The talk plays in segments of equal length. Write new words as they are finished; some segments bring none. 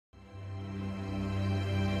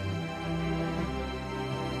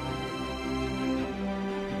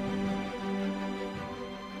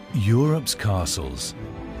Europe's castles.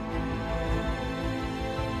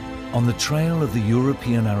 On the trail of the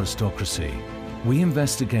European aristocracy, we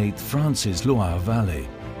investigate France's Loire Valley,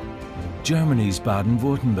 Germany's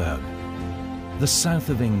Baden-Württemberg, the south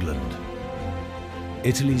of England,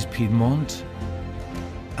 Italy's Piedmont,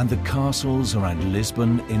 and the castles around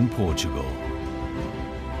Lisbon in Portugal.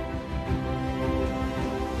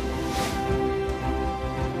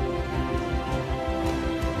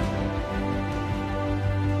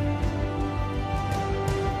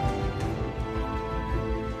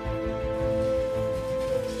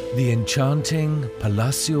 The enchanting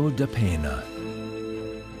Palacio da Pena,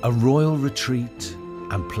 a royal retreat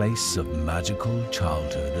and place of magical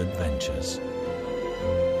childhood adventures.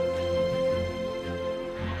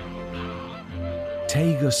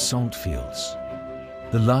 Tagus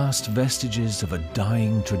saltfields, the last vestiges of a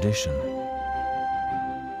dying tradition.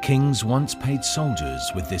 Kings once paid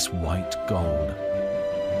soldiers with this white gold.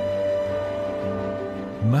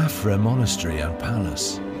 Mafra Monastery and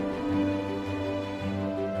Palace.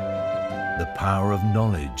 The power of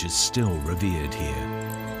knowledge is still revered here.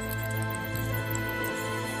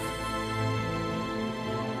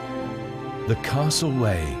 The Castle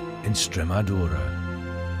Way in Stremadura.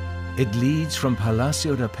 It leads from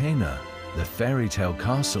Palacio da Pena, the fairy tale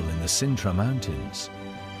castle in the Sintra Mountains,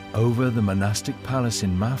 over the monastic palace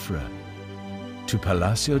in Mafra, to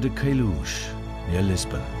Palacio de Queluz near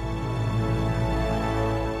Lisbon.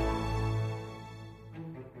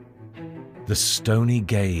 The stony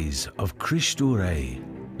gaze of Cristo Rei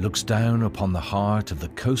looks down upon the heart of the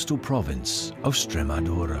coastal province of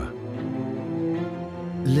Stremadura.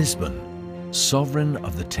 Lisbon, sovereign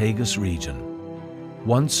of the Tagus region,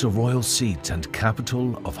 once a royal seat and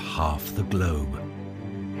capital of half the globe.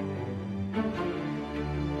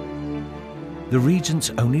 The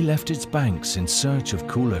regents only left its banks in search of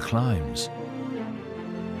cooler climes,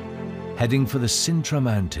 heading for the Sintra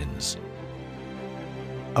Mountains,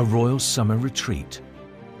 a royal summer retreat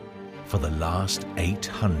for the last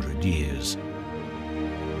 800 years.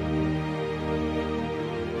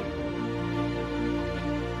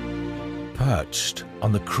 Perched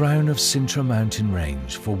on the crown of Sintra mountain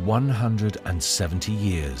range for 170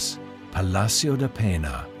 years, Palacio da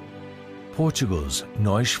Pena, Portugal's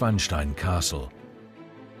Neuschwanstein Castle,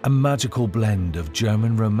 a magical blend of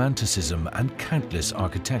German romanticism and countless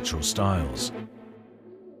architectural styles.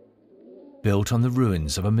 Built on the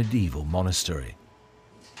ruins of a medieval monastery.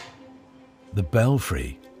 The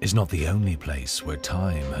belfry is not the only place where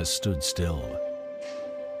time has stood still.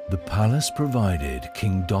 The palace provided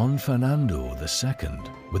King Don Fernando II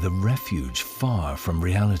with a refuge far from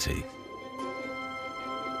reality.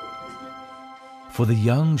 For the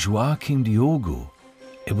young Joaquim Diogo,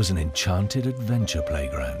 it was an enchanted adventure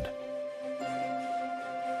playground.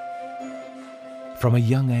 From a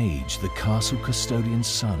young age, the castle custodian's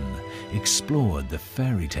son explored the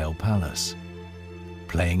fairy tale palace,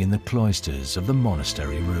 playing in the cloisters of the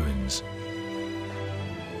monastery ruins.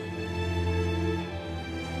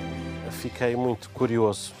 Fiquei muito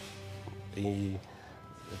curioso e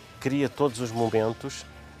queria todos os momentos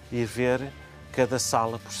ir ver cada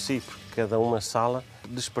sala por si, porque cada uma sala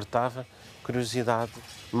despertava curiosidade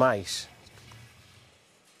mais.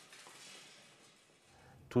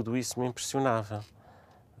 Tudo isso me impressionava,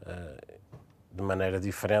 de maneira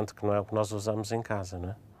diferente que não é o que nós usamos em casa, não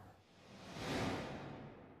é?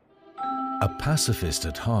 A pacifist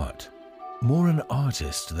at heart, more an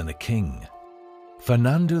artist than a king,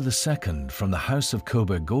 Fernando II from the House of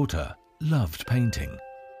Cobergota loved painting.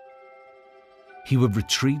 He would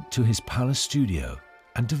retreat to his palace studio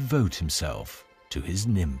and devote himself to his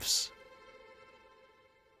nymphs.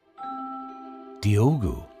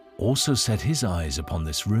 Diogo also set his eyes upon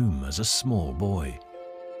this room as a small boy.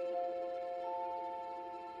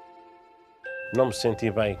 Não me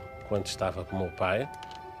senti bem quando estava com o meu pai,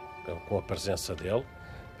 com a presença dele,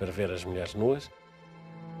 para ver as mulheres nuas.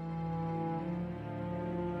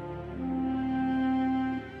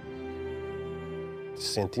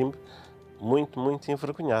 Senti-me muito, muito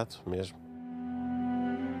envergonhado mesmo.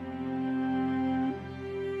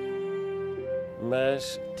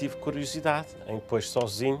 Mas tive curiosidade em depois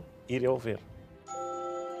sozinho ir ao ver.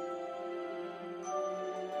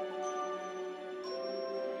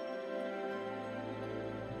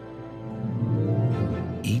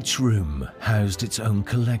 Each room housed its own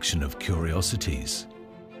collection of curiosities.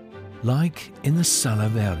 Like in the Sala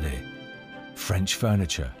Verde, French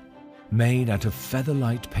furniture made out of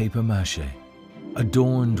feather-light paper mache,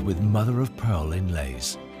 adorned with mother-of-pearl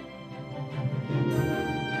inlays.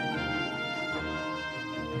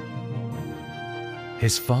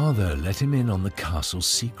 His father let him in on the castle's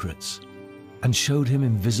secrets, and showed him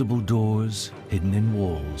invisible doors hidden in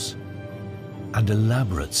walls and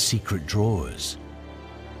elaborate secret drawers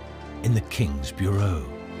in the king's bureau.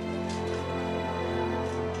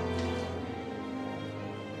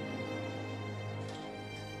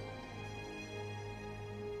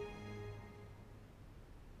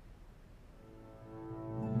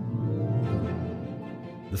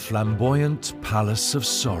 The flamboyant Palace of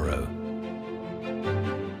Sorrow.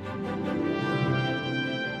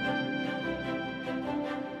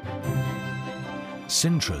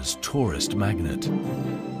 Sintra's tourist magnet.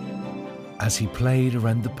 As he played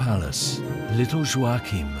around the palace, little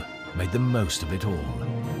Joachim made the most of it all.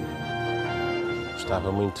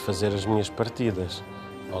 Gostava muito de fazer as minhas partidas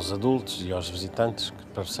aos adultos e aos visitantes que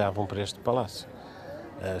passeavam por este palácio.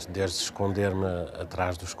 Desde esconder-me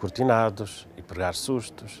atrás dos cortinados e pegar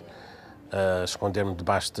sustos, esconder-me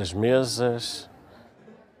debaixo das mesas.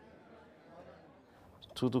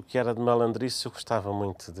 Tudo o que era de malandrice eu gostava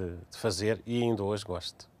muito de fazer e ainda hoje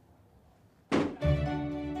gosto.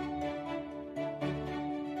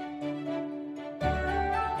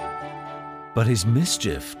 But his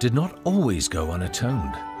mischief did not always go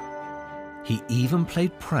unatoned. He even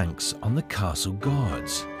played pranks on the castle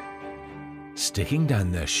guards, sticking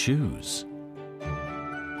down their shoes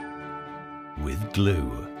with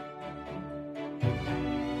glue.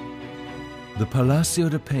 The Palacio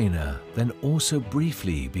de Pena then also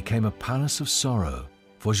briefly became a palace of sorrow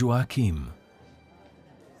for Joachim.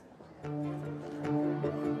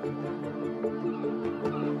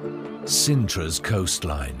 Sintra's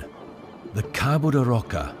coastline, the Cabo de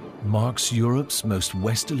Roca, marks Europe's most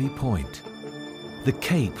westerly point. The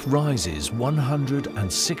cape rises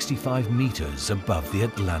 165 meters above the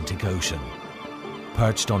Atlantic Ocean.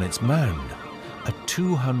 Perched on its mound, a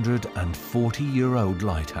 240-year-old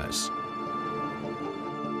lighthouse.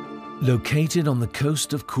 Located on the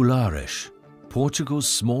coast of Colares, Portugal's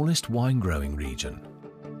smallest wine-growing region.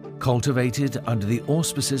 Cultivated under the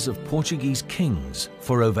auspices of Portuguese kings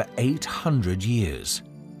for over 800 years.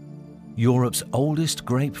 Europe's oldest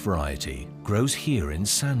grape variety grows here in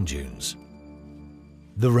sand dunes.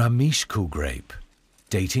 The Ramishku grape,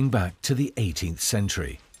 dating back to the 18th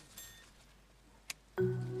century.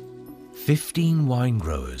 15 wine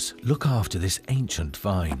growers look after this ancient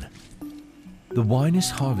vine. The wine is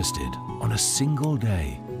harvested on a single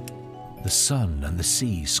day. The sun and the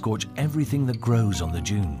sea scorch everything that grows on the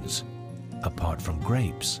dunes, apart from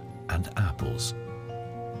grapes and apples.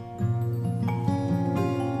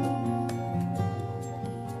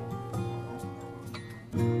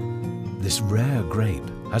 This rare grape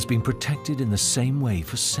has been protected in the same way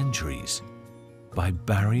for centuries, by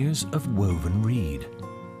barriers of woven reed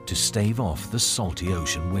to stave off the salty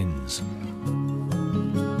ocean winds.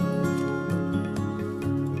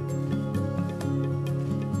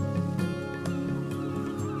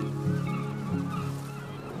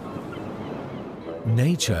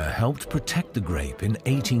 Nature helped protect the grape in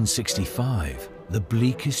 1865, the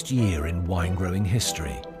bleakest year in wine-growing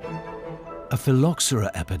history. A phylloxera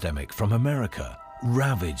epidemic from America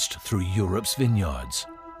ravaged through Europe's vineyards.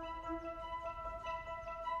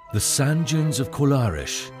 The sand dunes of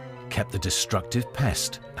Colares kept the destructive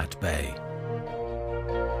pest at bay.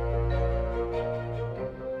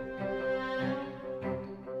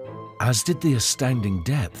 As did the astounding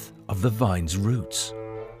depth of the vine's roots,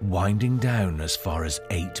 winding down as far as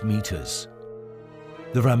 8 meters.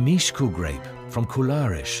 The Ramishku grape from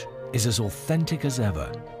Colares is as authentic as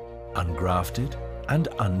ever, ungrafted and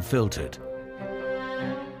unfiltered,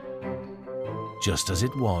 just as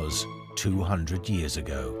it was 200 years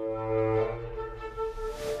ago.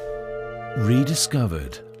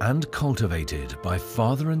 Rediscovered and cultivated by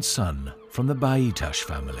father and son from the Baitash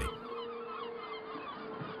family.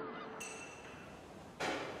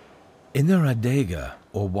 In their adega,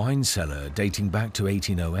 or wine cellar dating back to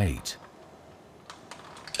 1808,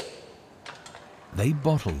 they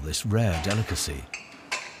bottle this rare delicacy.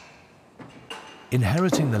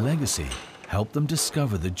 Inheriting the legacy helped them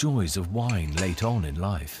discover the joys of wine late on in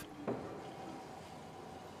life.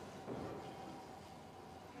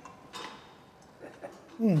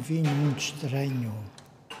 Vinho muito estranho.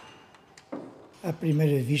 À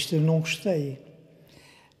primeira vista não gostei,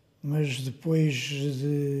 mas depois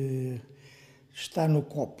de estar no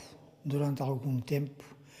copo durante algum tempo,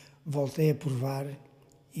 voltei a provar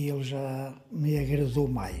e ele já me agradou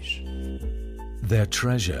mais. Their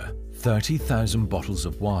treasure, 30,000 bottles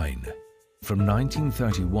of wine from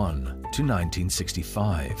 1931 to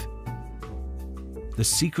 1965. The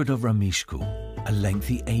secret of Ramishku, a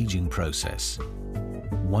lengthy aging process.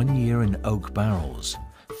 1 year in oak barrels,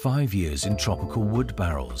 5 years in tropical wood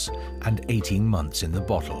barrels, and 18 months in the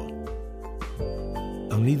bottle.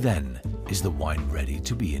 Only then is the wine ready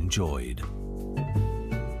to be enjoyed.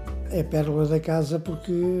 É pérola da casa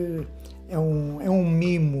porque é um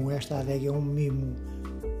mimo, esta adega é um mimo.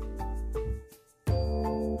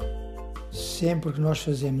 Sempre que nós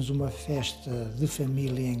fazemos uma festa de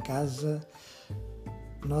família em casa,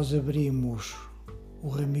 nós abrimos o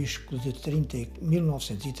ramisco de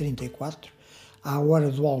 1934, à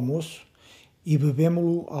hora do almoço, e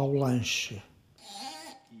bebemos-lo ao lanche.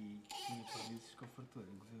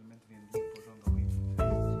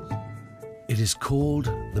 It is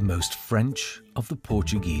called the most French of the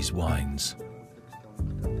Portuguese wines.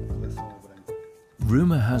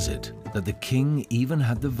 Rumour has it that the king even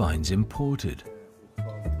had the vines imported.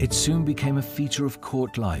 It soon became a feature of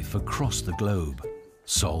court life across the globe,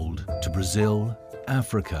 sold to Brazil,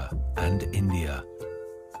 Africa, and India.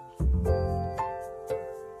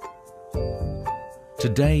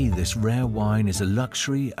 Today, this rare wine is a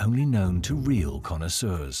luxury only known to real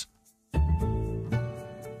connoisseurs.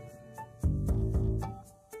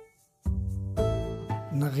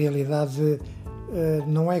 Na realidade,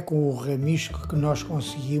 não é com o ramisco que nós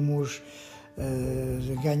conseguimos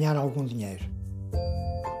ganhar algum dinheiro.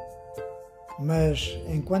 Mas,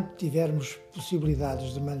 enquanto tivermos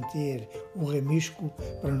possibilidades de manter o ramisco,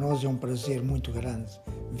 para nós é um prazer muito grande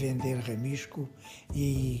vender ramisco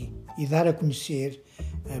e dar a conhecer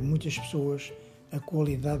a muitas pessoas a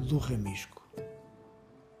qualidade do ramisco.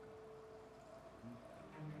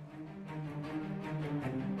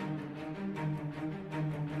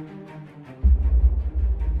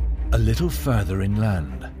 A little further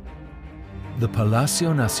inland, the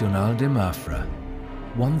Palacio Nacional de Mafra,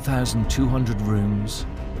 1,200 rooms,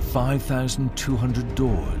 5,200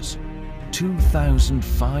 doors,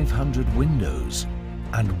 2,500 windows,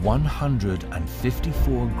 and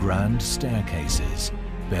 154 grand staircases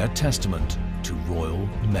bear testament to royal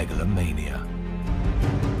megalomania.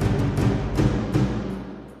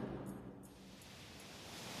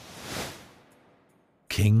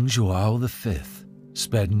 King João V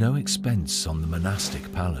spared no expense on the monastic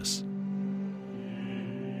palace.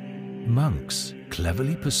 Monks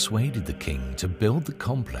cleverly persuaded the king to build the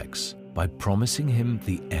complex by promising him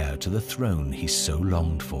the heir to the throne he so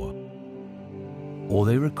longed for. All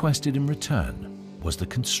they requested in return was the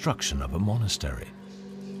construction of a monastery.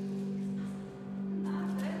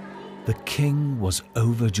 The king was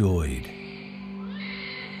overjoyed,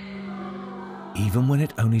 even when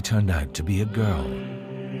it only turned out to be a girl.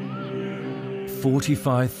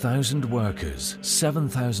 45,000 workers,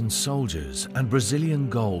 7,000 soldiers, and Brazilian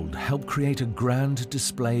gold helped create a grand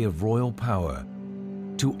display of royal power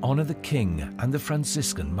to honor the king and the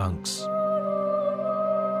Franciscan monks.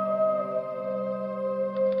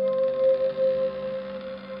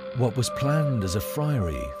 What was planned as a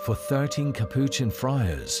friary for 13 Capuchin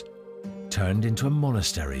friars turned into a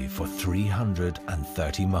monastery for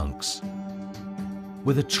 330 monks.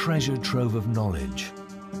 With a treasure trove of knowledge,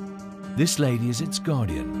 this lady is its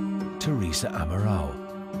guardian, Teresa Amaral.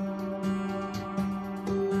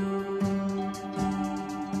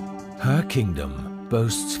 Her kingdom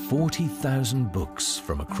boasts 40,000 books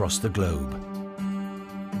from across the globe.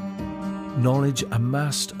 Knowledge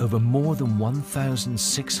amassed over more than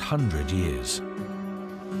 1,600 years.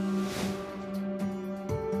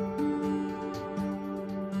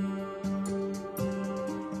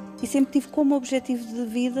 E sempre tive como objetivo de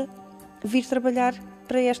vida vir trabalhar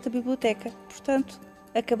para esta biblioteca. Portanto,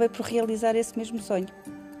 acabei por realizar esse mesmo sonho.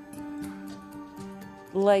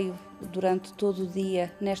 Leio durante todo o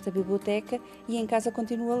dia nesta biblioteca e em casa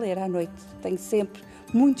continuo a ler à noite. Tenho sempre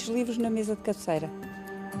muitos livros na mesa de cabeceira.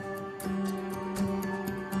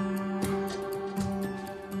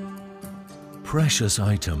 Precious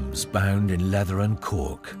items bound in leather and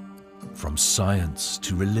cork, from science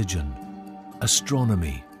to religion,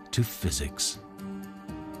 astronomy to physics.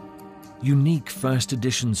 Unique first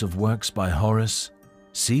editions of works by Horace,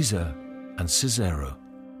 Caesar, and Cicero.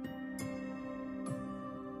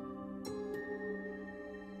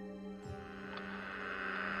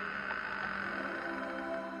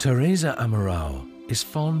 Teresa Amaral is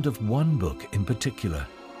fond of one book in particular.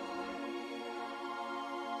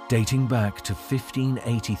 Dating back to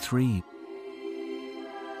 1583,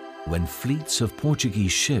 when fleets of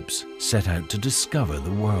Portuguese ships set out to discover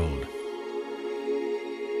the world.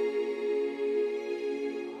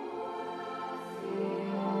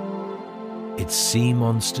 Its sea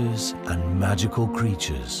monsters and magical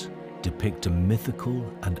creatures depict a mythical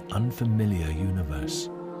and unfamiliar universe.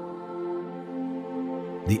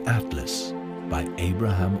 The Atlas by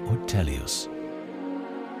Abraham Ortelius.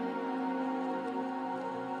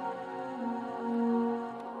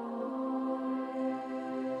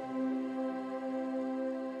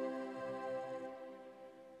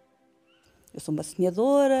 Eu sou uma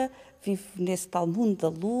sonhadora, vivo nesse tal mundo da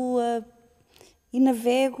lua e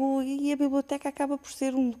navego, e a biblioteca acaba por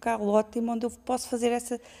ser um local ótimo onde eu posso fazer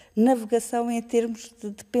essa navegação em termos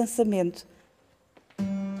de pensamento.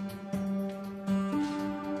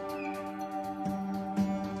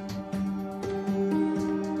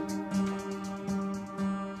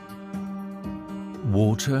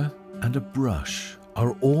 Water and a brush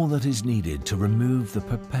are all that is needed to remove the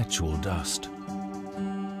perpetual dust.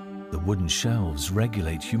 The wooden shelves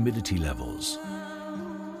regulate humidity levels.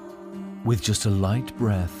 With just a light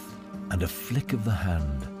breath and a flick of the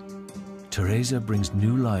hand, Teresa brings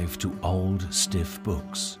new life to old, stiff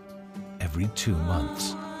books every 2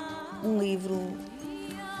 months. Livro,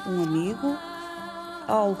 amigo,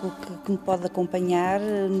 algo que me pode acompanhar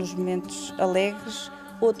nos momentos alegres,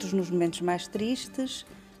 outros nos momentos mais tristes.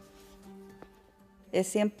 É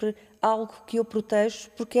sempre algo que eu protejo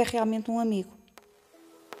porque é realmente um amigo.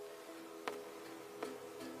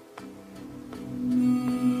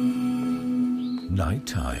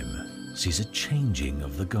 Nighttime sees a changing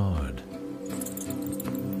of the guard.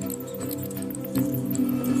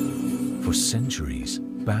 For centuries,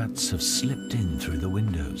 bats have slipped in through the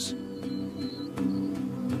windows.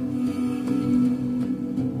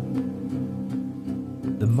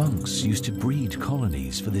 The monks used to breed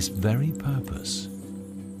colonies for this very purpose.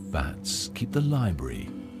 Bats keep the library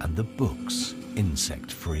and the books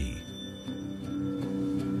insect-free.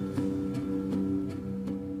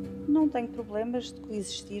 Não tenho problemas de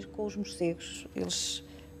coexistir com os morcegos. Eles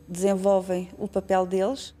desenvolvem o papel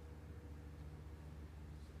deles.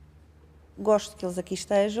 Gosto que eles aqui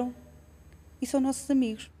estejam e são nossos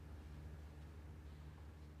amigos.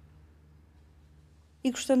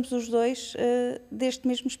 E gostamos os dois deste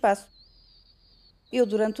mesmo espaço. Eu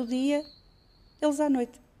durante o dia, eles à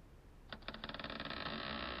noite.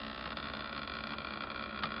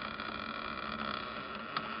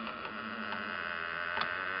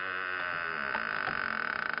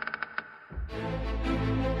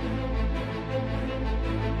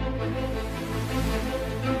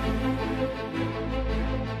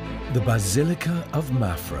 The Basilica of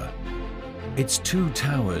Mafra. Its 2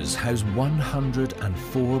 towers house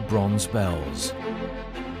 104 bronze bells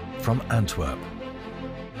from Antwerp.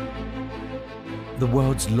 The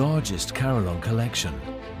world's largest carillon collection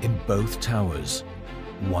in both towers,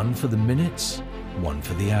 one for the minutes, one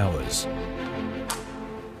for the hours.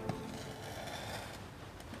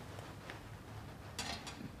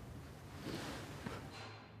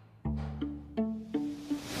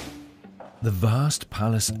 The vast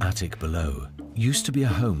palace attic below used to be a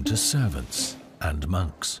home to servants and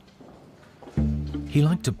monks. He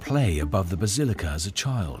liked to play above the basilica as a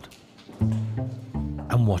child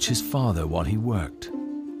and watch his father while he worked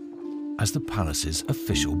as the palace's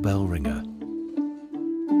official bell ringer.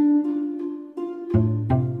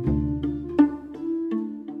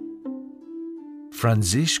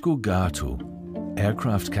 Francisco Gato,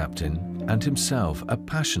 aircraft captain and himself a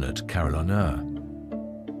passionate carillonneur.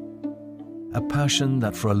 A passion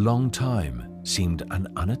that for a long time seemed an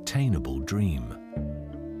unattainable dream.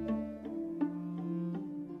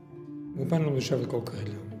 Meu pai não deixava de colocar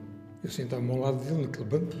carrilhão. Eu sentava-me ao lado dele naquele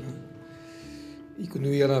banco, não é? E quando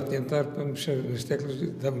eu ia lá tentar para mexer nas teclas,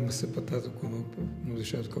 dava-me uma sapatada com a mão para não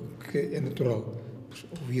deixar de colocar, porque é natural.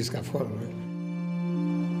 Ouvia-se cá fora, não é?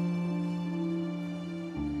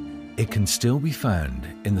 It can still be found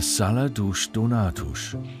in the Sala dos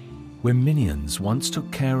Donatos, where minions once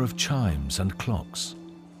took care of chimes and clocks.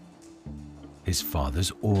 His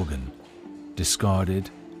father's organ, discarded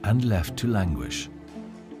and left to languish.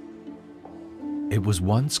 It was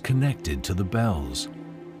once connected to the bells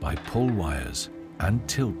by pull wires and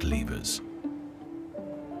tilt levers.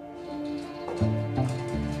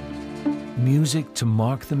 Music to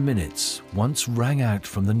mark the minutes once rang out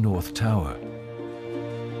from the North Tower.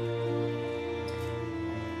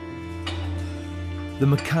 The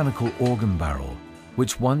mechanical organ barrel,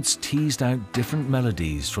 which once teased out different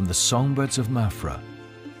melodies from the songbirds of Mafra.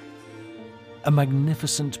 A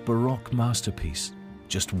magnificent Baroque masterpiece,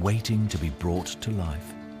 just waiting to be brought to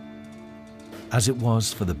life. As it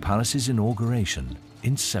was for the palace's inauguration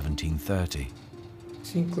in 1730.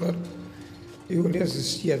 Sim, claro. Eu, aliás,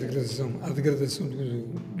 assisti à degradação do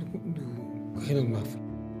Reino de Mafra.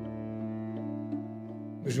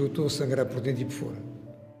 Mas eu estou a sangrar por dentro e por fora.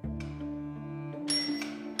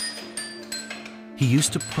 He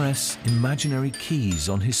used to press imaginary keys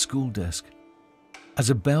on his school desk.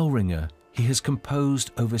 As a bell ringer, he has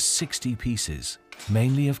composed over 60 pieces,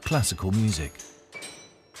 mainly of classical music.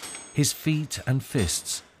 His feet and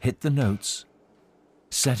fists hit the notes,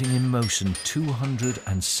 setting in motion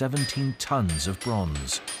 217 tons of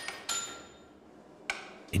bronze.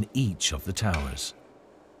 in each of the towers.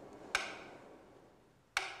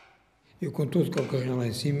 Eu, com todo o carrinho lá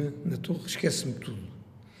em cima, na torre, esquece-me tudo.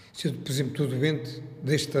 Se eu, por exemplo, estou doente,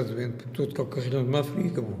 deixo de estar doente, porque estou de carrilhão de Mafra e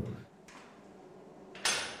acabou.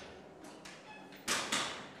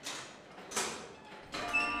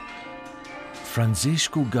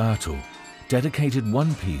 Francisco Gato dedicated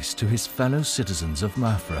one piece to his fellow citizens of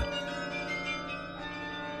Mafra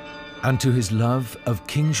and to his love of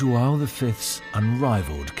King João V's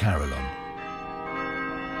unrivaled carillon.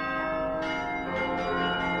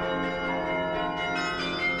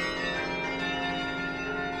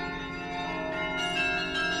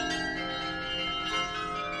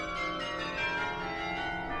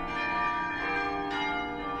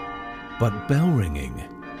 But bell ringing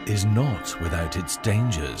is not without its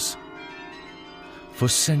dangers. For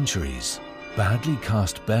centuries, badly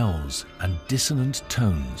cast bells and dissonant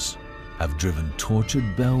tones have driven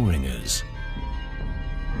tortured bell ringers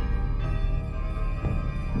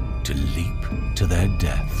to leap to their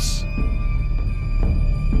deaths.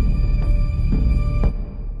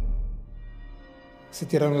 Se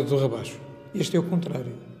tiraram da torre abaixo. Este é o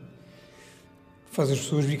contrário. Faz as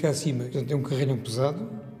pessoas vir cá acima. Portanto, é um carrilhão pesado,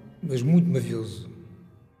 mas muito mavioso.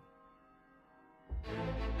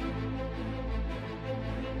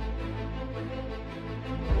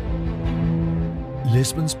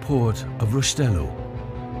 Lisbon's port of Restelo.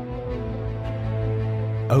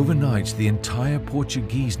 Overnight, the entire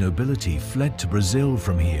Portuguese nobility fled to Brazil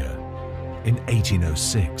from here in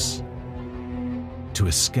 1806 to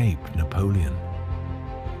escape Napoleon.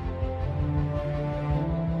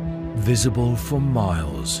 Visible for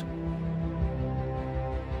miles,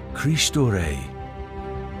 Cristo Rei.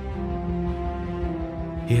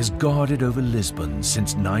 He has guarded over Lisbon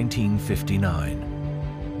since 1959.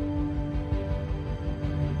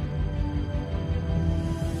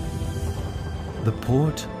 The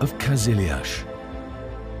port of Casilhas.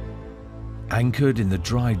 Anchored in the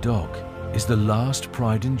dry dock is the last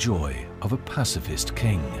pride and joy of a pacifist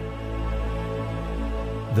king.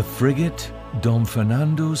 The frigate Dom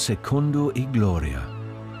Fernando II e Gloria.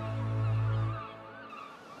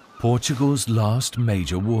 Portugal's last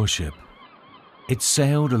major warship. It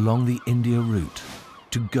sailed along the India route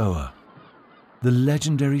to Goa, the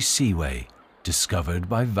legendary seaway discovered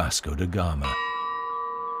by Vasco da Gama.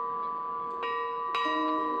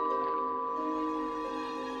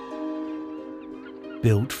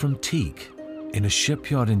 Built from teak in a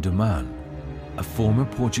shipyard in Daman, a former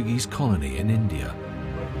Portuguese colony in India.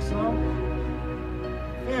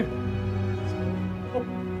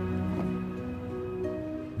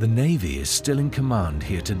 The Navy is still in command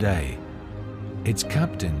here today. Its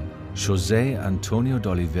captain, José António de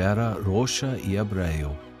Oliveira Rocha e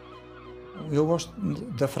Abreu. Eu gosto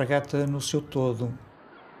da fragata no seu todo.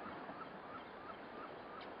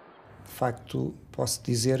 De facto, posso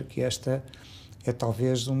dizer que esta é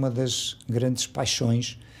talvez uma das grandes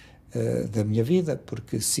paixões da minha vida,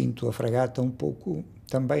 porque sinto a fragata um pouco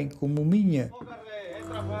também como minha.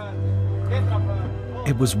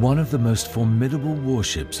 It was one of the most formidable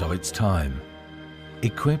warships of its time,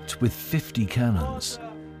 equipped with 50 cannons.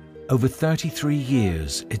 Over 33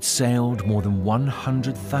 years, it sailed more than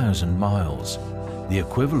 100,000 miles, the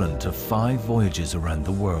equivalent of 5 voyages around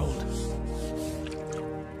the world.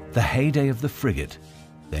 The heyday of the frigate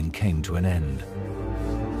then came to an end.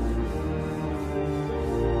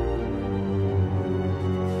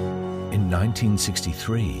 In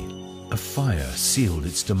 1963, a fire sealed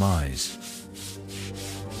its demise.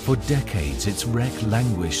 For decades, its wreck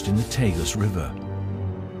languished in the Tagus River,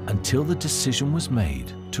 until the decision was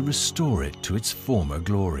made to restore it to its former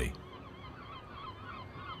glory.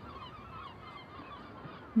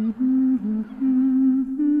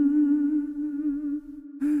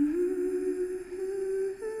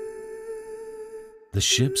 The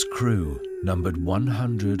ship's crew numbered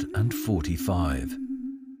 145.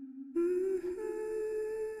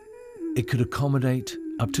 It could accommodate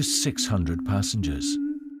up to 600 passengers.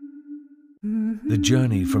 The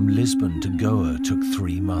journey from Lisbon to Goa took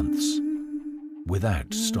 3 months, without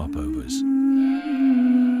stopovers.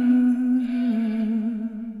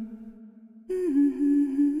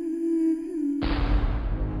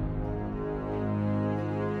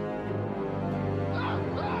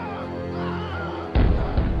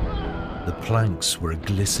 The planks were a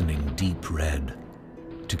glistening deep red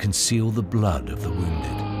to conceal the blood of the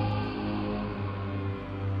wounded.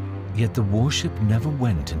 Yet the warship never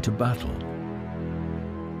went into battle.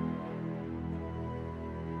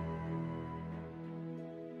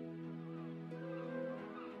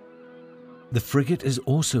 The frigate is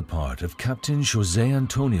also part of Captain José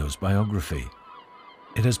Antonio's biography.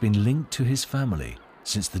 It has been linked to his family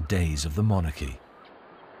since the days of the monarchy.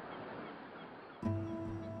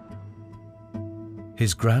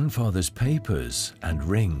 His grandfather's papers and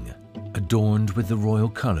ring, adorned with the royal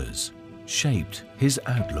colours, shaped his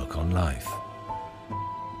outlook on life.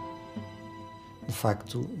 De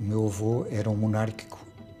facto, o meu avô era um monárquico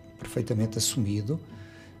perfeitamente assumido,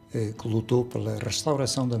 que lutou pela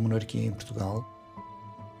restauração da monarquia em Portugal.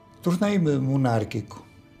 Tornei-me monárquico.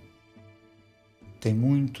 Tem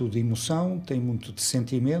muito de emoção, tem muito de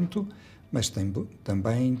sentimento, mas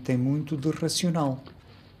também tem muito de racional.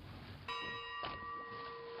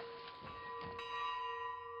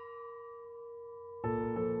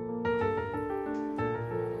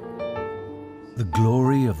 The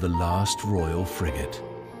glory of the last royal frigate.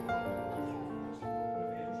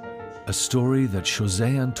 A story that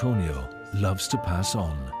José Antonio loves to pass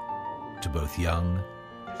on to both young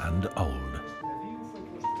and old.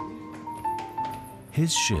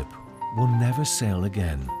 His ship will never sail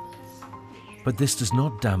again, but this does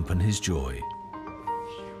not dampen his joy,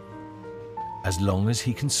 as long as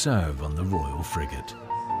he can serve on the royal frigate.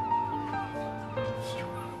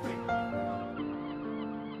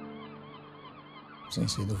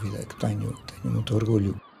 Sem dúvida que tenho muito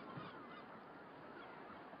orgulho.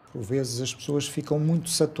 Por vezes as pessoas ficam muito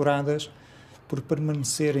saturadas por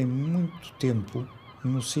permanecerem muito tempo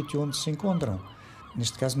no sítio onde se encontram.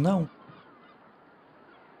 Neste caso, não.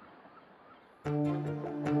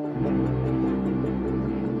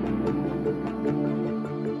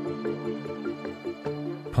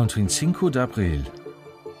 Ponte 25 de Abril.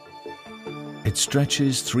 It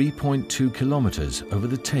stretches 3.2 kilometers over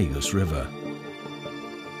the Tagus River.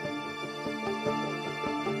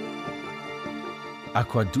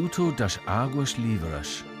 Aqueduto das Águas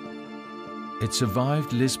Livres. It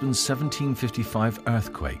survived Lisbon's 1755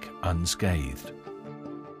 earthquake unscathed,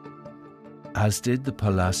 as did the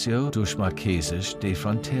Palácio dos Marqueses de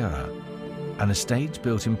Fronteira, an estate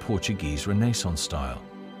built in Portuguese Renaissance style.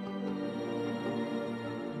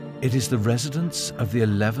 It is the residence of the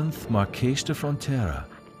 11th Marquês de Fronteira.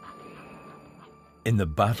 In the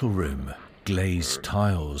battle room, glazed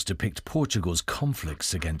tiles depict Portugal's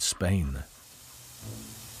conflicts against Spain.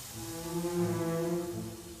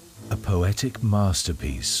 A poetic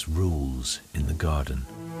masterpiece rules in the garden,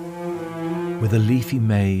 with a leafy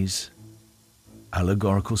maze,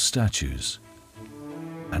 allegorical statues,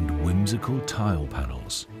 and whimsical tile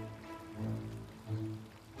panels.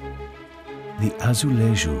 The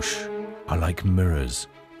azulejos are like mirrors,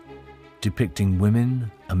 depicting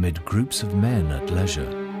women amid groups of men at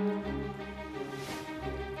leisure,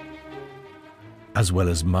 as well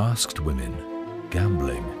as masked women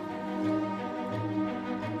gambling.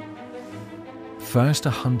 First a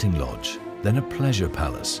hunting lodge, then a pleasure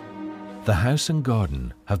palace, the house and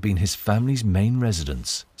garden have been his family's main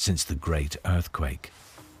residence since the great earthquake.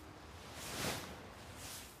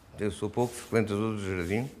 Eu sou pouco frequentador do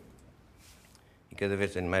jardim e cada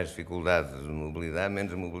vez tenho mais dificuldade de mobilidade,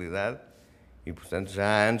 menos mobilidade, e portanto já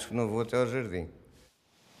há anos que não vou até ao jardim.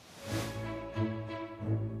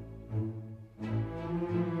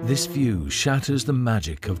 This view shatters the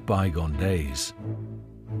magic of bygone days.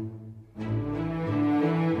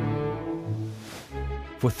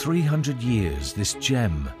 For 300 years, this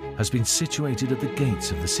gem has been situated at the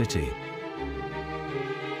gates of the city.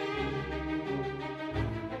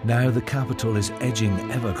 Now the capital is edging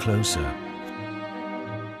ever closer,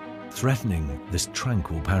 threatening this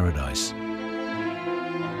tranquil paradise.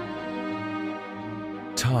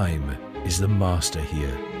 Time is the master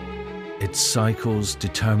here. Its cycles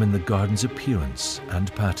determine the garden's appearance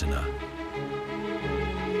and patina.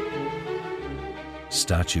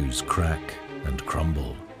 Statues crack and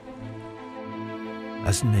crumble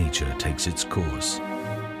as nature takes its course.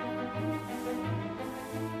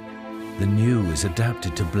 The new is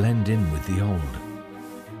adapted to blend in with the old.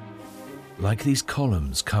 Like these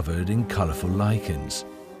columns covered in colourful lichens,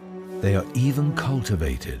 they are even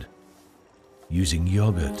cultivated using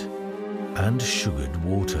yogurt and sugared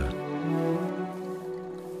water.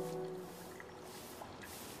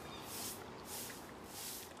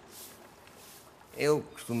 Eu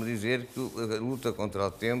costumo dizer que a luta contra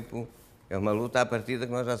o tempo é uma luta à partida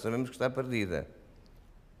que nós já sabemos que está perdida.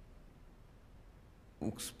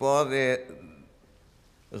 O que se pode é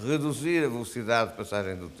reduzir a velocidade de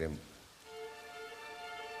passagem do tempo.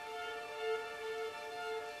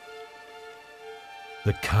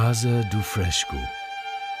 The Casa do Fresco,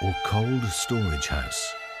 or cold storage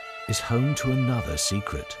house, is home to another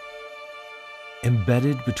secret.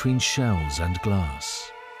 Embedded between shells and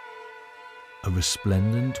glass, a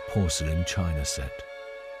resplendent porcelain china set,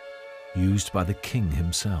 used by the king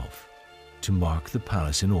himself to mark the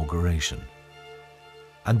palace inauguration.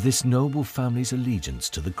 and this noble family's allegiance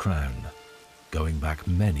to the crown, going back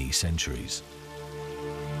many centuries.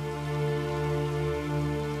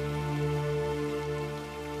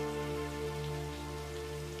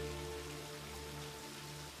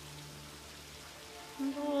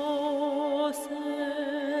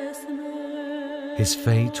 His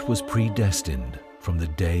fate was predestined from the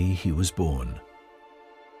day he was born,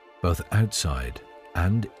 both outside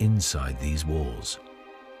and inside these walls,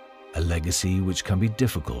 a legacy which can be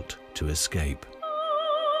difficult to escape.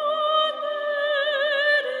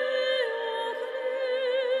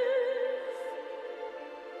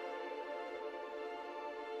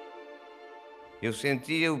 Eu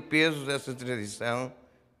sentia o peso dessa tradição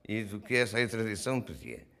e do que essa tradição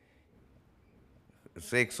pedia.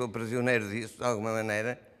 Sei que sou prisioneiro disso, de alguma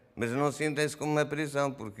maneira, mas não sinto isso como uma prisão,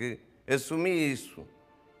 porque assumi isso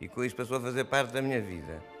e com isso passou a fazer parte da minha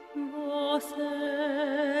vida.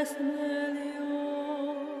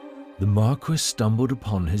 The Marquis stumbled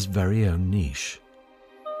upon his very own niche,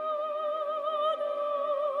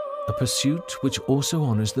 a pursuit which also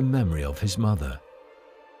honors the memory of his mother.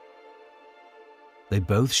 They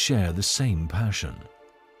both share the same passion,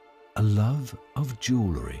 a love of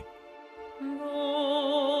jewellery.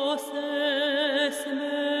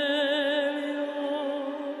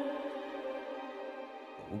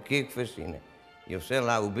 O que é que fascina? Eu sei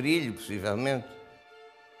lá, o brilho, possivelmente.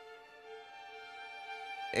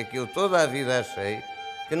 É que eu toda a vida achei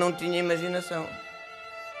que não tinha imaginação.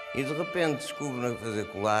 E de repente descubro-me a fazer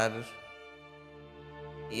colares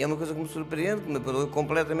e é uma coisa que me surpreende, que me parou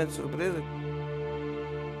completamente surpresa.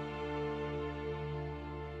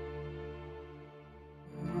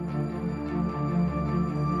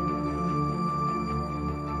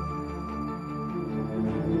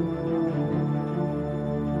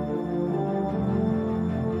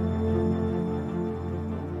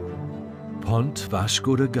 Ponte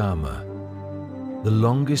Vasco da Gama, the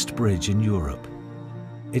longest bridge in Europe.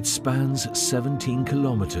 It spans 17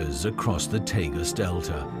 kilometers across the Tagus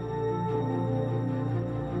Delta.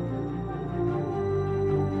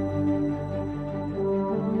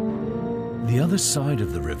 The other side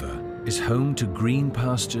of the river is home to green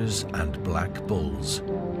pastures and black bulls,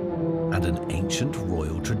 and an ancient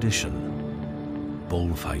royal tradition,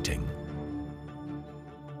 bullfighting.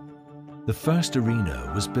 The first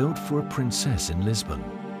arena was built for a princess in Lisbon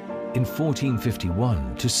in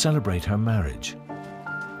 1451 to celebrate her marriage.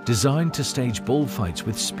 Designed to stage bullfights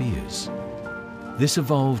with spears, this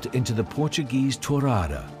evolved into the Portuguese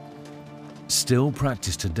tourada, still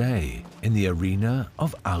practiced today in the arena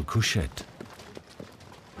of Alcochete.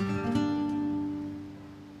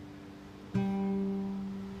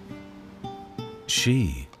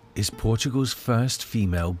 She is Portugal's first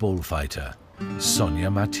female bullfighter, Sonia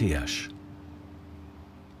Matias.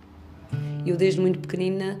 Eu desde muito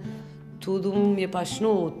pequenina tudo me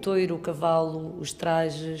apaixonou, o touro, o cavalo, os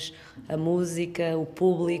trajes, a música, o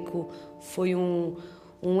público, foi um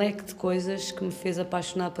leque de coisas que me fez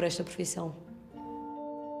apaixonar por esta profissão.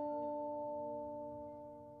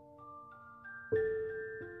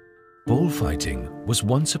 Bullfighting was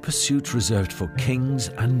once a pursuit reserved for kings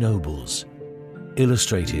and nobles,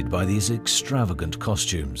 illustrated by these extravagant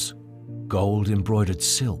costumes, gold-embroidered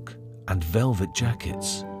silk and velvet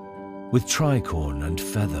jackets, with tricorn and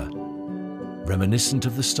feather, reminiscent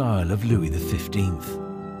of the style of Louis XV.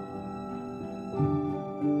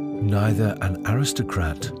 Neither an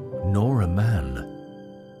aristocrat nor a man,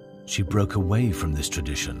 she broke away from this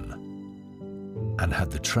tradition and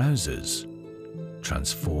had the trousers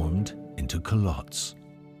transformed into culottes.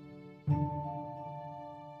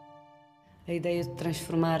 A ideia de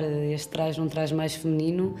transformar este traje num traje mais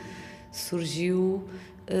feminino surgiu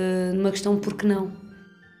numa questão por que não?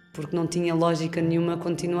 Porque não tinha lógica nenhuma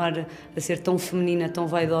continuar a ser tão feminina, tão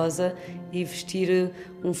vaidosa e vestir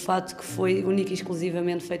um fato que foi único e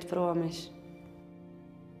exclusivamente feito para homens.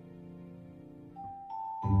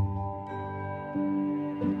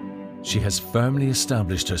 She has firmly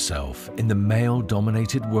established herself in the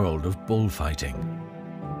male-dominated world of bullfighting.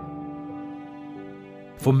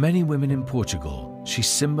 For many women in Portugal, she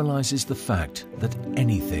symbolizes the fact that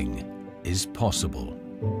anything is possible.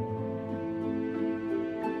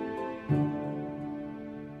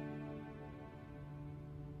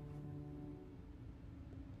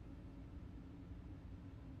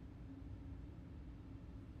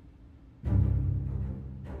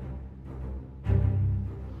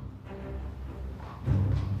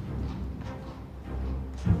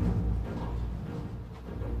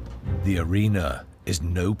 The arena is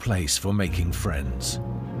no place for making friends.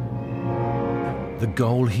 The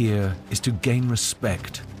goal here is to gain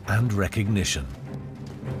respect and recognition.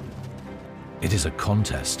 It is a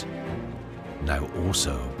contest, now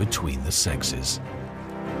also between the sexes.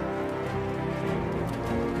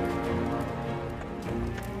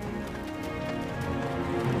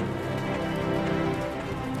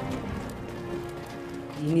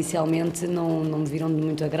 Inicialmente não me viram de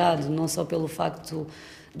muito agrado, não só pelo facto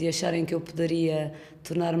de acharem que eu poderia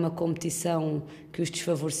tornar uma competição que os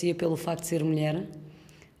desfavorecia pelo facto de ser mulher,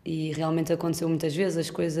 e realmente aconteceu muitas vezes as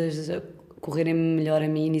coisas correrem melhor a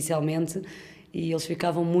mim inicialmente e eles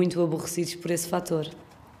ficavam muito aborrecidos por esse fator.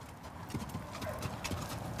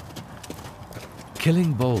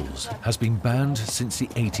 Killing bulls has been banned since the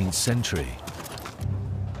 18th century.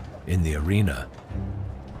 In the arena,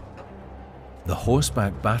 the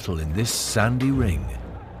horseback battle in this sandy ring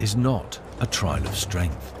is not a trial of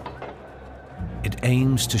strength. It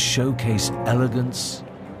aims to showcase elegance,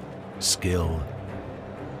 skill,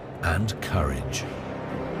 and courage.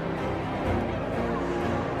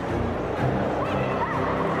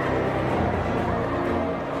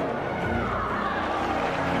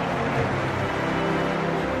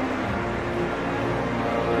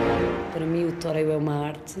 Para mim o toreio é uma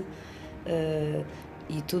arte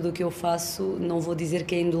e tudo o que eu faço, não vou dizer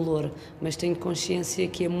que é indolor, mas tenho consciência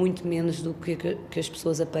que é muito menos do que as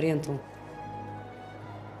pessoas aparentam.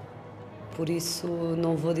 Por isso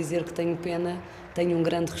não vou dizer que tenho pena, tenho um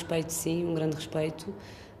grande respeito, sim, um grande respeito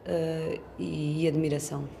e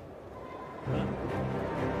admiração.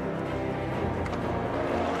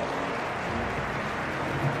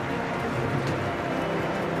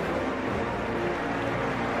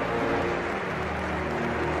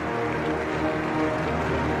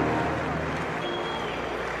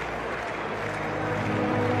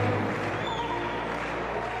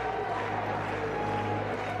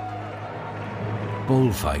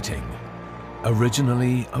 Bullfighting,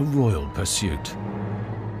 originally a royal pursuit.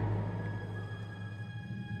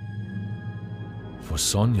 For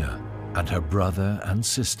Sonia and her brother and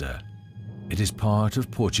sister, it is part of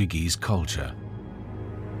Portuguese culture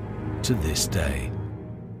to this day.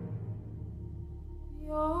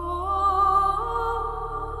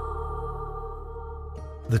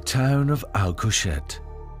 The town of Alcochete.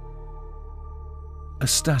 A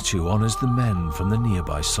statue honors the men from the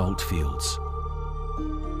nearby salt fields.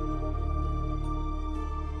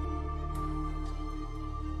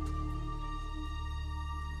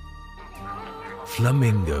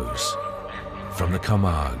 Flamingos from the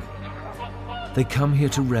Camargue. They come here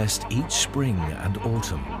to rest each spring and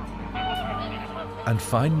autumn and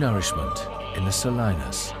find nourishment in the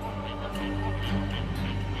salinas.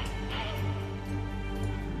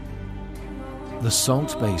 The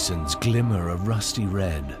salt basins glimmer a rusty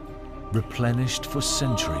red, replenished for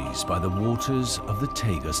centuries by the waters of the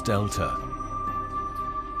Tagus Delta.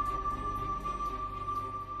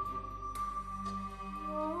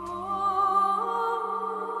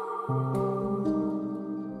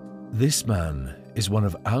 This man is one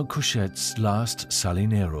of Alcochete's last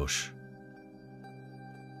salineros.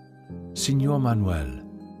 Senhor Manuel,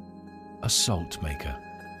 a salt maker.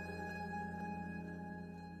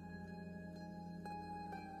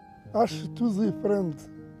 Acho tudo diferente.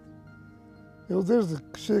 Eu desde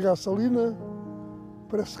que chego à salina,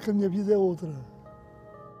 parece que a minha vida é outra.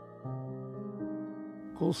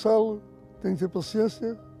 Com o sal, tenho que ter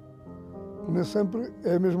paciência, nem sempre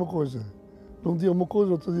é a mesma coisa. Um dia uma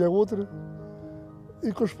coisa, outro dia outra.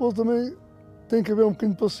 E com o esposo também tem que haver um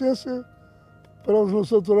bocadinho de paciência para eles não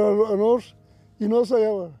se aturar a nós e nós a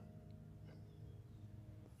ela.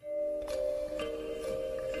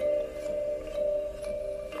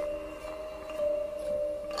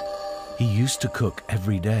 He used to cook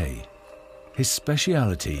every day. His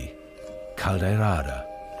speciality, caldeirada,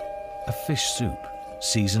 a fish soup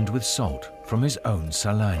seasoned with salt from his own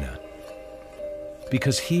salina.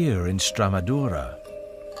 Because here in Stramadura,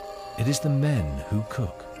 it is the men who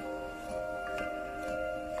cook.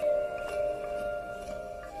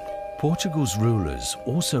 Portugal's rulers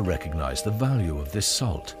also recognized the value of this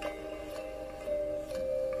salt.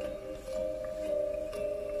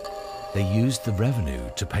 They used the revenue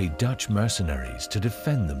to pay Dutch mercenaries to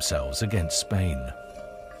defend themselves against Spain.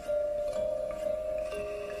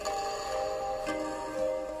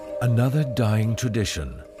 Another dying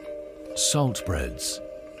tradition, salt breads,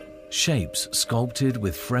 shapes sculpted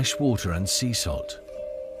with fresh water and sea salt,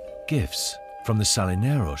 gifts from the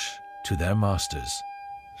salineros to their masters.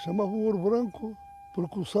 Chamava o ouro branco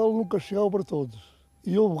porque o sal nunca chegava para todos.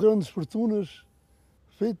 E houve grandes fortunas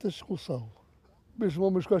feitas com o sal. Mesmo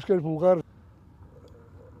homens quaisquer vulgares,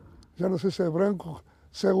 já não sei se é branco,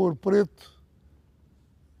 se é ouro preto,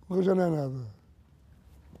 já não é nada.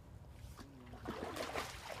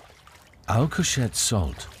 Alcochete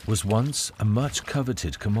salt was once a much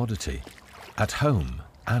coveted commodity, at home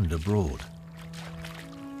and abroad.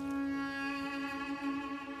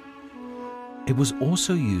 It was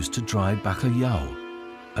also used to dry bacalhau,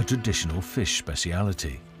 a traditional fish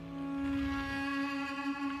speciality.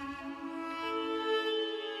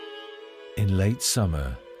 In late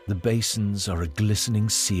summer, the basins are a glistening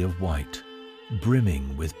sea of white,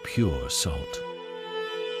 brimming with pure salt.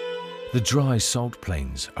 The dry salt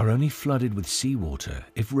plains are only flooded with seawater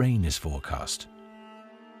if rain is forecast,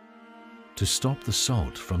 to stop the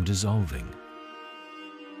salt from dissolving.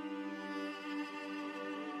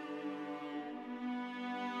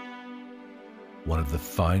 One of the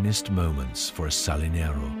finest moments for a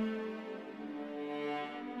salinero.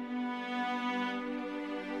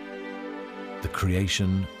 The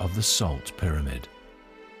creation of the salt pyramid.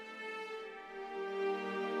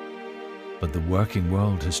 But the working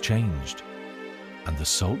world has changed, and the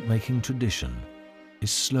salt-making tradition is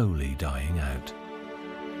slowly dying out.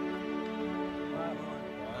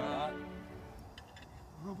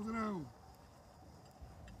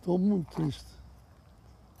 Estou muito triste,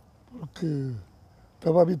 porque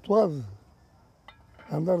estava habituado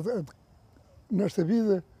a andar nesta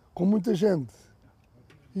vida com muita gente,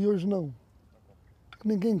 e hoje não.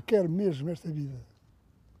 Ninguém quer mesmo esta vida.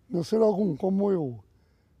 Não ser algum como eu,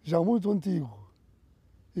 já muito antigo,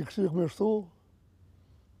 e que esteja como eu estou,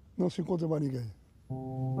 não se encontra mais ninguém.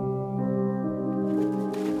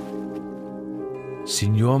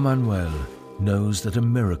 Senor Manuel knows that a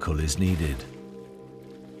miracle is needed,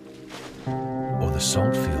 or the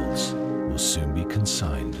salt fields will soon be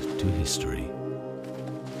consigned to history.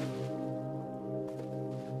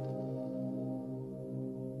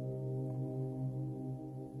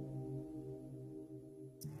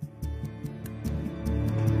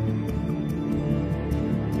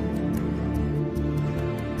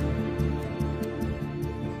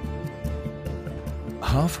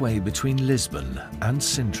 Halfway between Lisbon and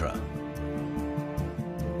Sintra,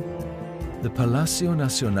 the Palácio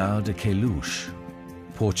Nacional de Queluz,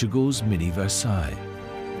 Portugal's mini Versailles.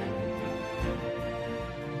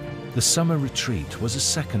 The summer retreat was a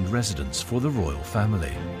second residence for the royal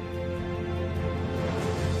family.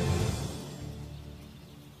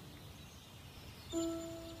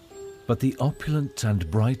 But the opulent and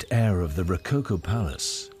bright air of the Rococo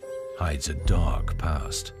Palace hides a dark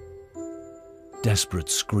past. Desperate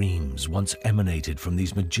screams once emanated from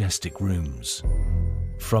these majestic rooms,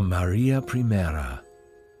 from Maria I,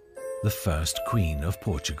 the first Queen of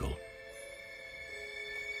Portugal.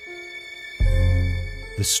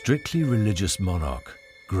 The strictly religious monarch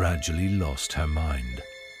gradually lost her mind.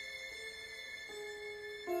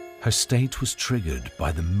 Her state was triggered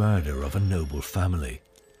by the murder of a noble family.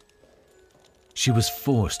 She was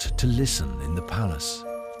forced to listen in the palace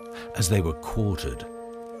as they were quartered,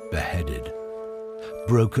 beheaded,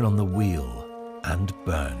 broken on the wheel and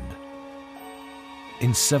burned.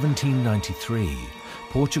 In 1793,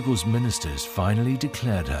 Portugal's ministers finally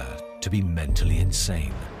declared her to be mentally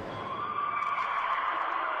insane.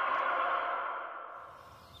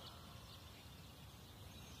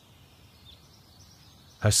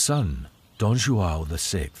 Her son, Dom João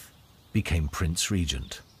VI, became Prince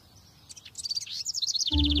Regent.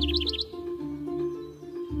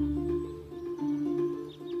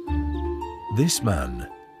 This man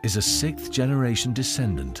is a sixth-generation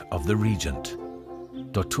descendant of the regent,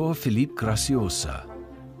 Dr. Felipe Graciosa,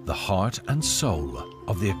 the heart and soul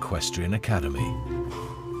of the Equestrian Academy.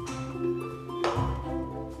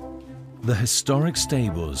 The historic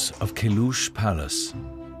stables of Queluz Palace.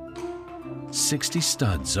 60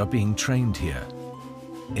 studs are being trained here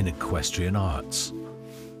in equestrian arts,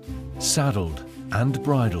 saddled and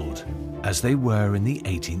bridled as they were in the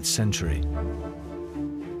 18th century.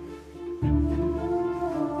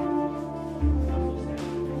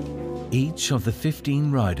 Each of the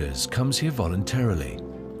 15 riders comes here voluntarily,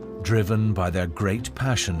 driven by their great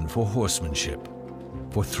passion for horsemanship,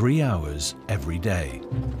 for 3 hours every day.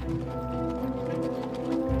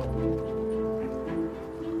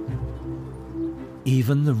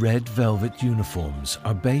 Even the red velvet uniforms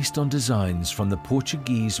are based on designs from the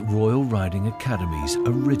Portuguese Royal Riding Academy's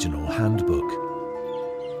original handbook,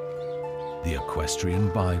 the Equestrian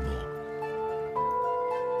Bible.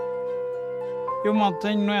 Eu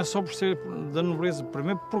mantenho não é só por ser da nobreza,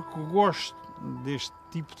 primeiro porque gosto deste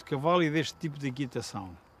tipo de cavalo e deste tipo de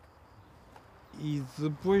equitação. E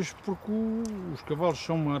depois porque os cavalos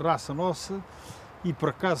são uma raça nossa e por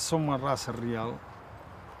acaso são uma raça real,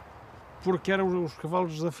 porque eram os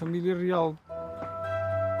cavalos da família real.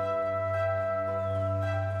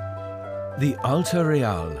 The Alta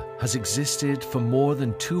Real has existed for more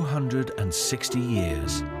than 260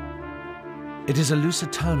 years. It is a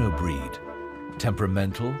Lusitano breed,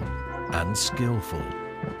 temperamental and skillful.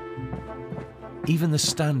 Even the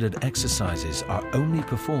standard exercises are only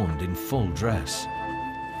performed in full dress.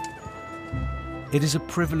 It is a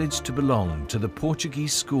privilege to belong to the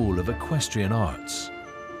Portuguese School of Equestrian Arts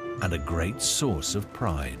and a great source of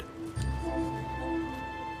pride.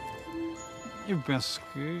 Eu penso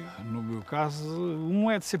que, no meu caso, um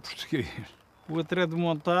é de ser português, o outro é de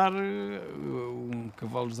montar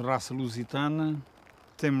cavalo de raça lusitana.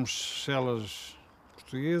 Temos selas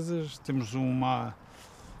portuguesas, temos uma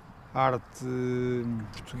arte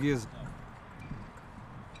portuguesa.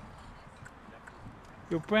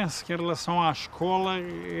 Eu penso que em relação à escola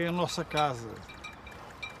é a nossa casa,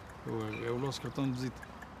 é o nosso cartão de visita.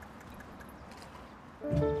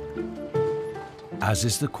 As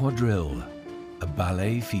is the quadrille, a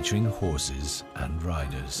ballet featuring horses and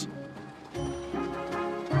riders.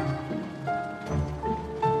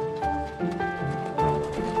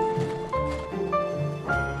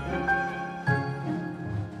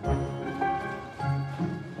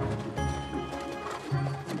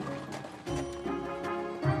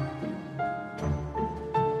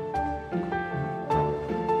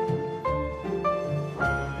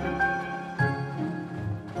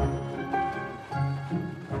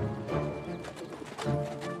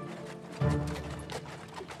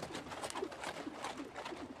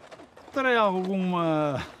 Terei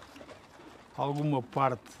alguma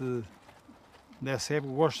parte dessa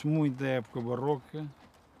época. Gosto muito da época barroca.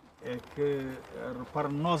 É que, repara,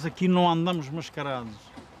 nós aqui não andamos mascarados.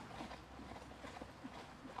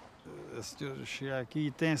 A senhora chega aqui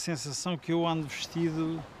e tem a sensação que eu ando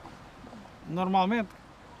vestido normalmente.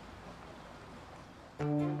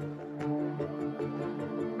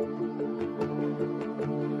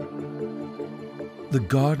 The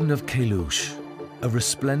Garden of Queluz, a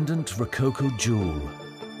resplendent Rococo jewel.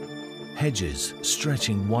 Hedges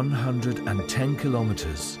stretching 110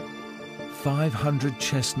 kilometers, 500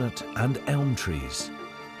 chestnut and elm trees,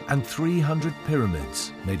 and 300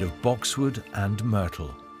 pyramids made of boxwood and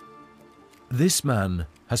myrtle. This man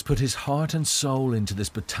has put his heart and soul into this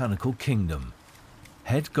botanical kingdom.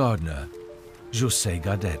 Head gardener, José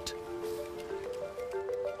Gadet.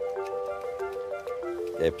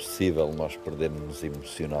 É possível nós perdermos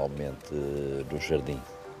emocionalmente no jardim.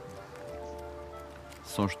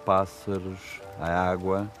 Sons de pássaros, a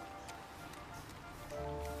água.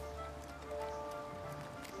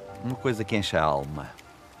 Uma coisa que enche a alma.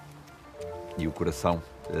 E o coração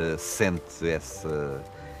sente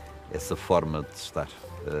essa forma de estar.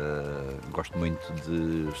 Gosto muito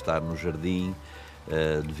de estar no jardim,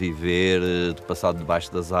 de viver, de passar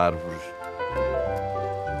debaixo das árvores.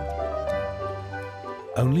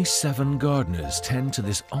 Only 7 gardeners tend to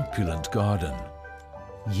this opulent garden,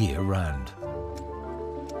 year-round.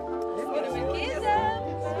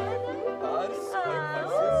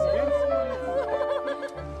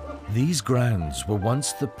 These grounds were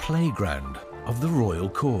once the playground of the royal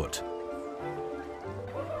court.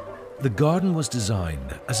 The garden was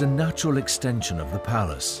designed as a natural extension of the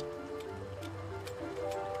palace,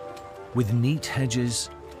 with neat hedges,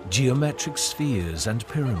 geometric spheres and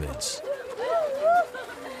pyramids,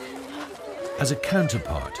 as a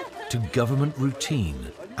counterpart to government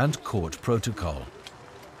routine and court protocol.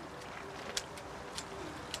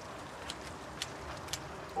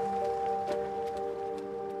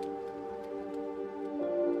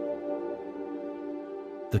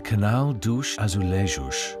 The Canal dos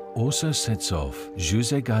Azulejos also sets off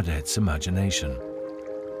José Gadet's imagination.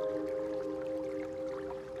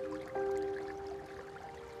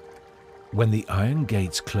 When the iron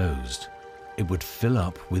gates closed, it would fill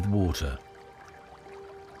up with water.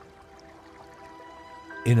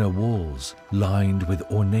 Inner walls, lined with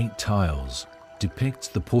ornate tiles,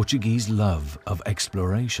 depict the Portuguese love of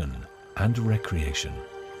exploration and recreation.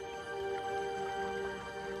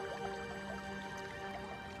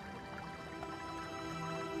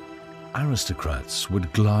 Aristocrats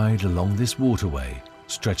would glide along this waterway,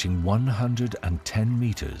 stretching 110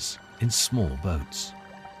 meters in small boats.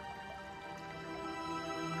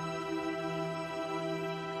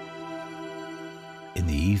 In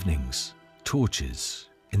the evenings, torches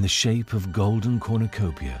in the shape of golden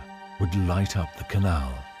cornucopia would light up the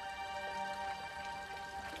canal.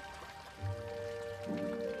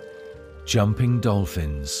 Jumping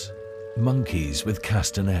dolphins, monkeys with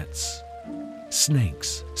castanets,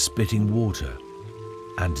 snakes spitting water,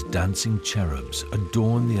 and dancing cherubs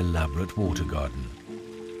adorn the elaborate water garden.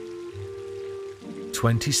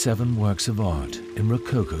 27 works of art in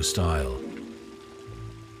Rococo style.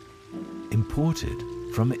 imported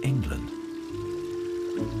from England.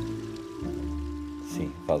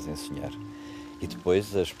 Sim, fazem sonhar. E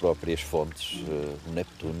depois as próprias fontes, o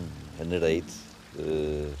Neptuno, a Nereide,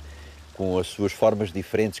 com as suas formas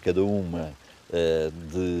diferentes, cada uma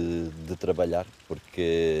de trabalhar,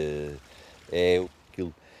 porque é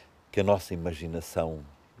aquilo que a nossa imaginação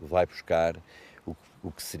vai buscar,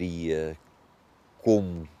 o que seria,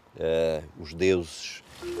 como os deuses.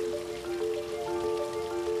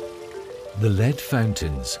 The lead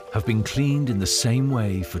fountains have been cleaned in the same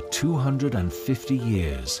way for 250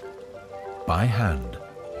 years, by hand,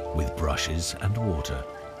 with brushes and water.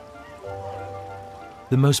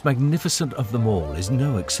 The most magnificent of them all is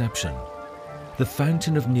no exception, the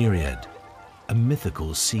Fountain of Nereid, a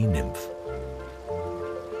mythical sea nymph.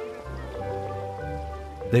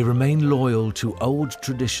 They remain loyal to old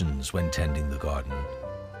traditions when tending the garden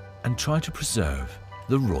and try to preserve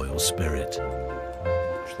the royal spirit.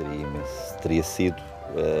 Gostaria imenso, teria sido,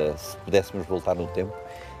 se pudéssemos voltar no tempo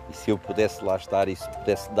e se eu pudesse lá estar e se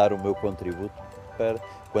pudesse dar o meu contributo para,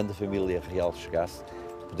 quando a família real chegasse,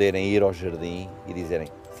 poderem ir ao jardim e dizerem: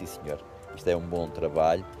 sim senhor, isto é um bom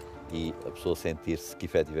trabalho, e a pessoa sentir-se que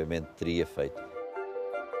efetivamente teria feito.